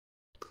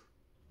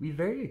We're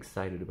very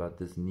excited about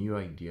this new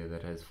idea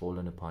that has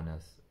fallen upon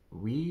us.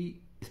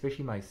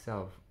 Especially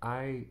myself,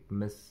 I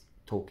miss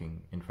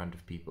talking in front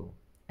of people.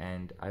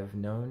 And I've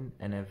known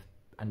and I've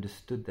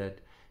understood that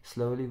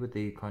slowly with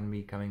the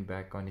economy coming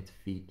back on its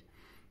feet,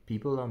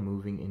 people are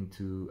moving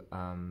into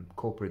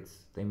corporates,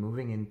 they're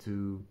moving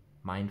into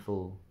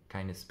mindful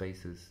kind of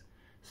spaces.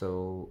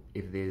 So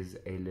if there's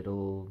a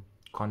little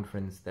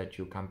conference that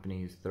your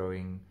company is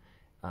throwing,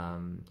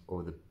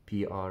 or the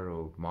PR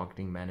or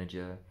marketing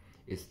manager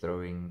is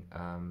throwing,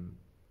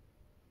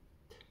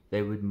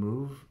 they would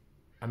move.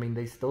 I mean,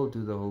 they still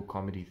do the whole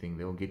comedy thing.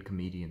 They'll get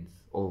comedians,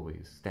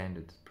 always,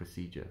 standard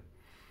procedure.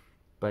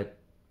 But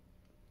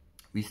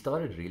we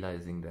started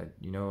realizing that,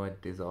 you know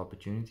what, there's an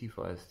opportunity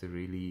for us to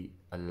really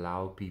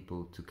allow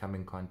people to come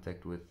in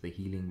contact with the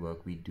healing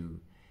work we do.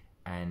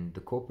 And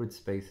the corporate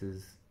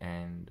spaces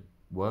and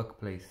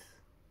workplace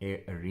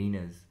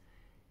arenas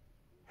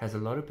has a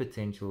lot of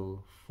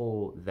potential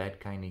for that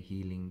kind of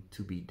healing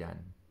to be done.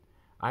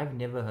 I've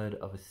never heard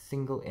of a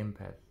single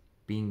empath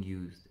being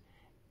used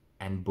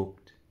and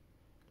booked,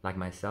 like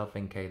myself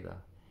and Kayla,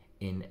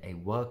 in a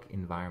work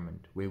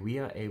environment where we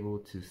are able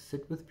to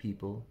sit with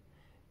people,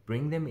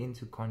 bring them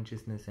into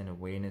consciousness and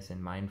awareness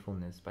and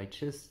mindfulness by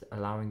just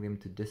allowing them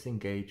to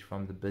disengage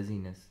from the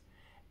busyness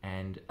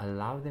and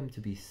allow them to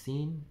be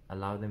seen,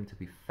 allow them to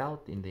be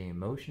felt in their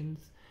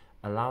emotions,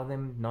 allow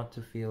them not to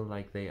feel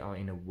like they are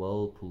in a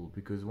whirlpool.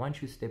 Because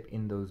once you step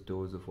in those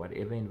doors of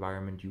whatever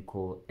environment you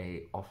call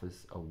a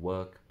office, a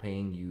work,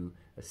 paying you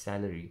a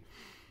salary,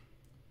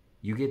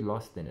 you get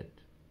lost in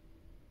it.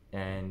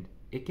 And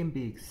it can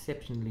be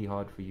exceptionally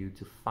hard for you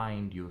to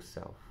find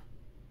yourself.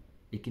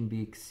 It can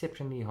be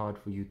exceptionally hard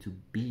for you to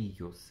be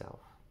yourself.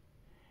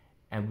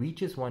 And we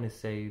just want to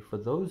say, for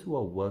those who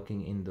are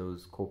working in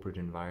those corporate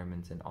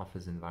environments and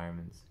office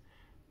environments,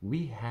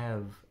 we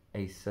have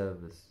a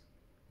service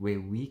where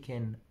we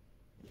can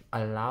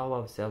allow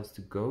ourselves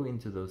to go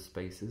into those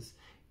spaces.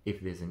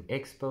 If there's an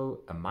expo,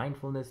 a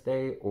mindfulness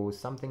day, or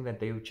something that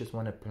they just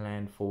want to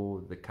plan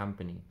for the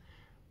company,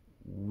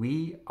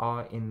 we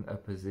are in a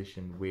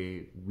position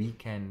where we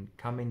can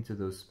come into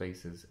those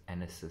spaces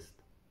and assist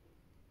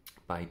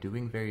by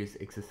doing various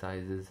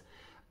exercises,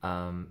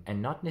 and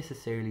not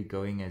necessarily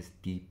going as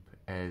deep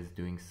as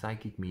doing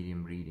psychic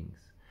medium readings,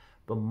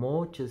 but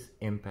more just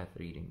empath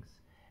readings.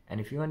 And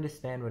if you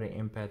understand what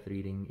an empath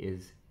reading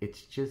is,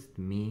 it's just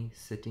me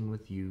sitting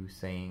with you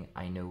saying,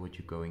 I know what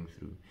you're going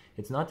through.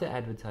 It's not to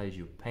advertise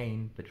your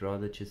pain, but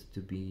rather just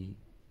to bring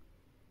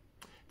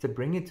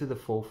it to the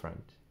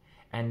forefront.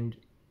 And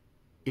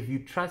if you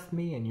trust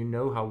me and you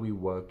know how we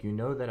work, you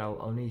know that I'll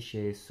only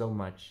share so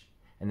much,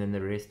 and then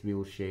the rest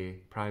we'll share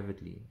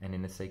privately and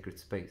in a sacred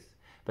space.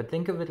 But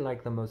think of it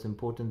like the most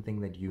important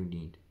thing that you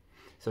need.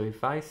 So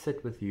if I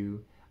sit with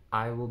you,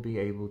 I will be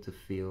able to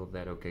feel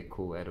that, okay,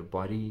 cool, at a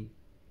body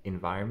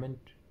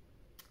environment,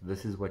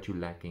 this is what you're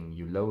lacking.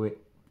 You're low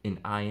in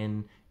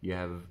iron, you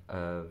have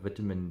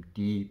vitamin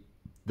D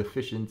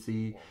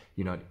deficiency,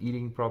 you're not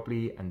eating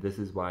properly, and this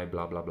is why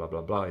blah, blah, blah,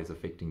 blah, blah is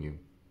affecting you.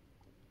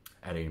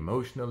 At an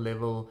emotional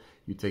level,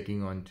 you're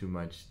taking on too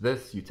much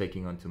this, you're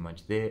taking on too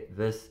much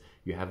this,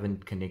 you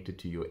haven't connected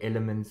to your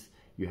elements,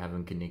 you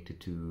haven't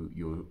connected to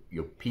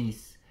your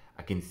peace.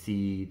 I can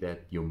see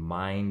that your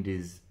mind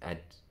is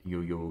at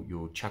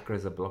your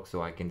chakras are blocked.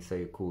 So I can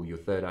say, cool, your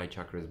third eye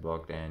chakra is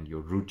blocked and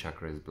your root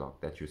chakra is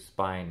blocked. That's your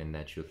spine and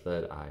that's your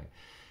third eye.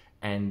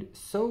 And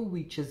so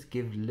we just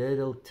give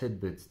little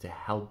tidbits to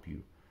help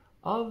you.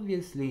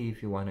 Obviously,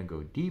 if you want to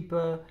go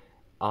deeper,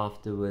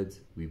 afterwards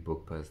we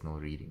book personal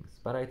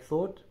readings. But I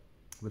thought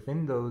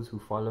within those who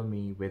follow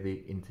me, whether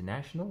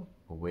international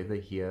or whether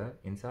here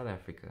in South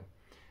Africa,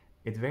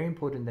 it's very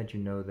important that you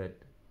know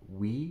that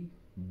we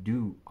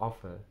do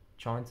offer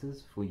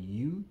chances for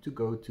you to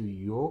go to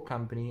your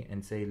company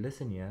and say,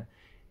 listen here,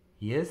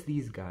 here's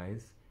these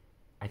guys.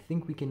 I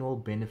think we can all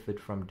benefit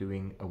from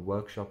doing a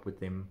workshop with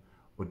them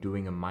or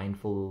doing a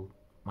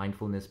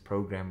mindfulness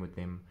program with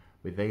them,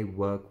 where they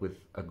work with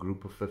a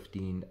group of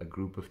 15, a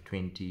group of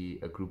 20,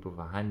 a group of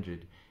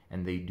 100,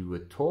 and they do a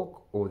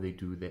talk or they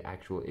do the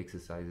actual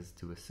exercises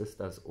to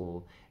assist us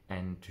all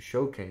and to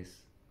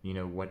showcase, you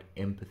know, what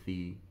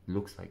empathy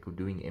looks like, or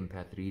doing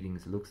empath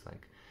readings looks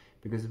like.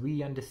 Because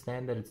we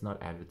understand that it's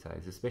not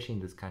advertised, especially in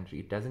this country.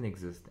 It doesn't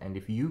exist. And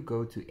if you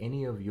go to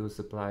any of your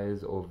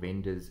suppliers or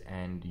vendors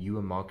and you in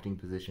a marketing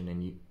position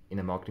and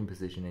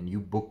you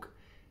book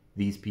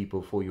these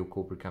people for your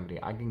corporate company,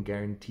 I can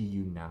guarantee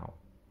you now,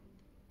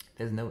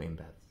 there's no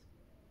empaths.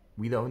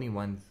 We're the only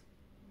ones.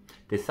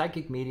 There's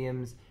psychic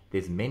mediums,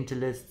 there's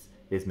mentalists,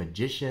 there's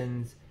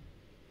magicians.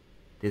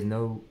 There's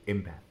no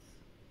empaths.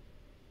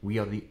 We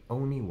are the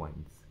only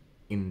ones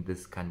in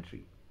this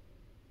country.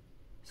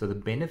 So the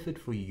benefit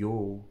for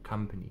your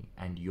company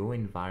and your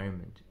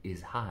environment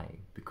is high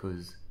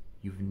because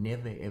you've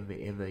never, ever,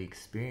 ever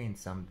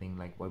experienced something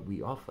like what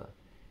we offer.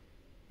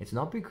 It's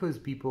not because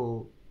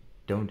people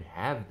don't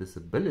have this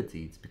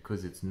ability, it's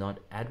because it's not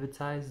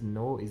advertised,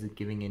 nor is it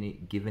given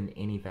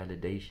any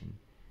validation.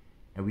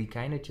 And we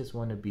kind of just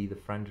want to be the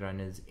front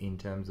runners in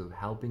terms of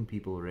helping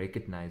people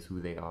recognize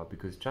who they are,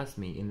 because trust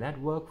me, in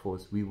that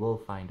workforce we will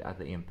find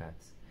other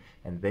empaths,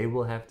 and they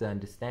will have to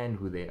understand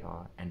who they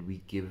are, and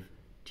we give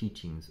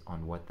teachings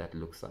on what that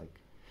looks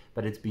like.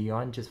 But it's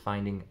beyond just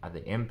finding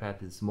other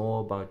empaths. It's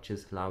more about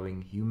just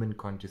allowing human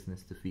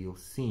consciousness to feel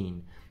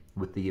seen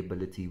with the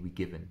ability we're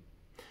given.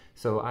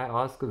 So I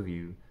ask of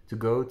you to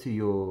go to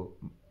your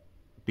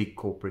big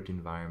corporate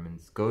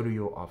environments, go to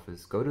your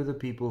office, go to the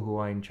people who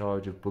are in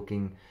charge of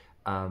booking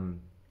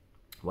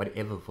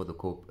whatever for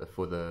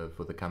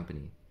the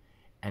company,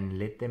 and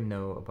let them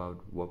know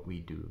about what we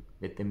do.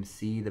 Let them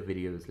see the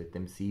videos, let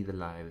them see the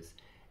lives,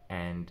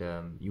 and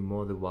you're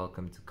more than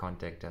welcome to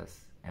contact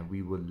us, and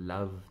we would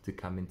love to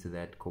come into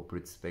that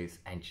corporate space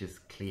and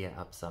just clear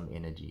up some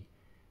energy.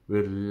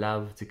 We would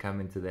love to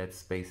come into that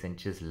space and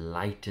just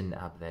lighten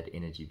up that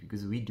energy,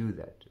 because we do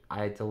that.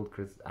 I told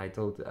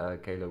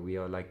Kayla, we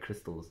are like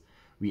crystals.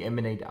 We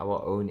emanate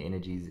our own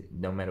energies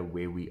no matter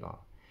where we are.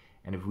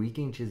 And if we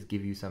can just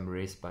give you some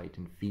respite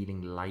and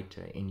feeling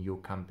lighter in your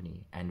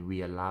company, and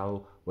we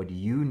allow what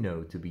you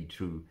know to be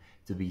true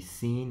to be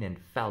seen and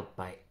felt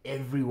by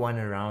everyone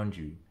around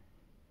you,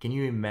 can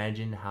you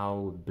imagine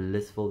how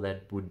blissful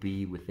that would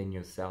be within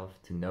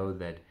yourself to know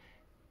that,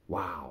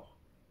 wow,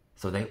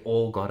 so they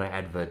all got an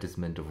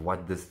advertisement of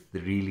what this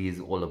really is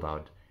all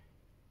about,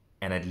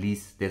 and at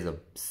least there's a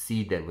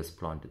seed that was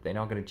planted. They're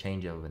not going to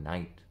change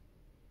overnight,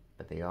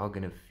 but they are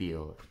going to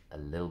feel a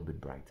little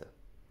bit brighter.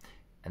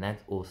 And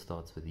that all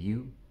starts with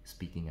you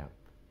speaking up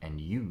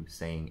and you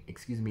saying,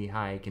 excuse me,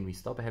 hi, can we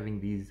stop having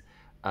these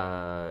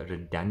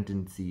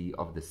redundancy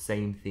of the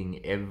same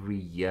thing every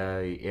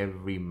year,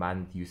 every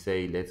month? You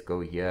say, let's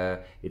go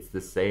here. It's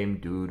the same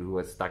dude who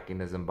was stuck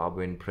in a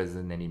Zimbabwean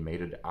prison and he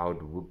made it out,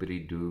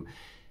 whoopity-doo.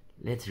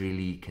 Let's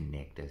really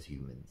connect as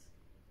humans.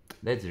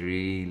 Let's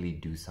really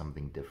do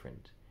something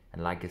different.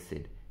 And like I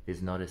said,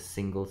 there's not a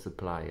single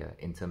supplier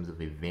in terms of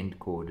event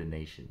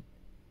coordination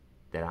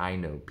that I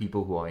know,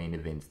 people who are in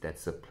events, that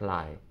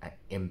supply an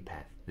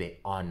empath. There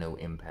are no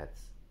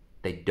empaths.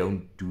 They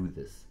don't do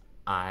this.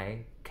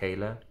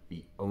 Kayla,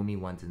 the only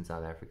ones in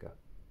South Africa.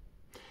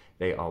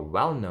 They are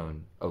well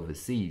known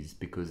overseas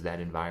because that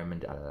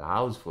environment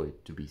allows for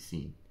it to be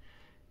seen.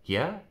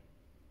 Here,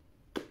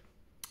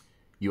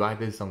 you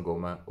either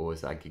Sangoma or a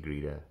psychic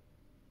reader,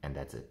 and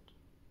that's it.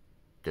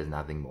 There's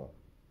nothing more.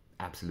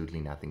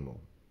 Absolutely nothing more.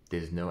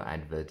 There's no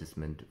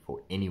advertisement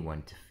for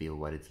anyone to feel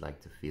what it's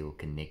like to feel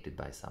connected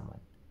by someone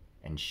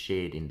and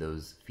shared in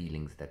those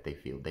feelings that they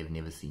feel. They've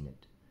never seen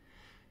it.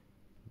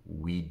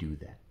 We do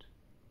that.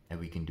 And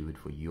we can do it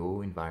for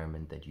your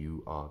environment that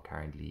you are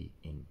currently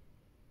in.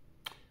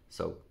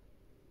 So,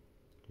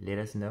 let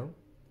us know.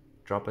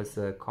 Drop us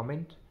a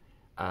comment.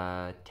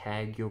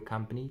 Tag your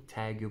company.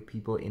 Tag your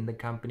people in the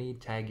company.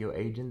 Tag your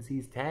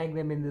agencies. Tag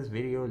them in this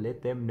video.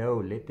 Let them know.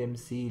 Let them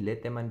see.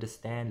 Let them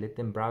understand. Let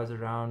them browse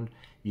around.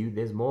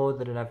 There's more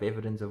than enough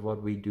evidence of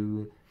what we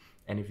do.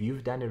 And if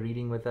you've done a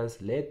reading with us,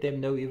 let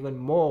them know even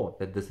more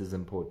that this is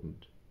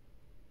important.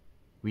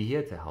 We're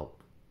here to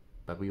help,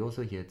 but we're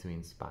also here to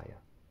inspire.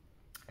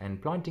 And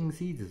planting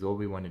seeds is all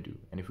we want to do.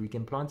 And if we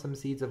can plant some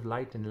seeds of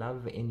light and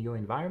love in your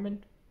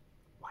environment,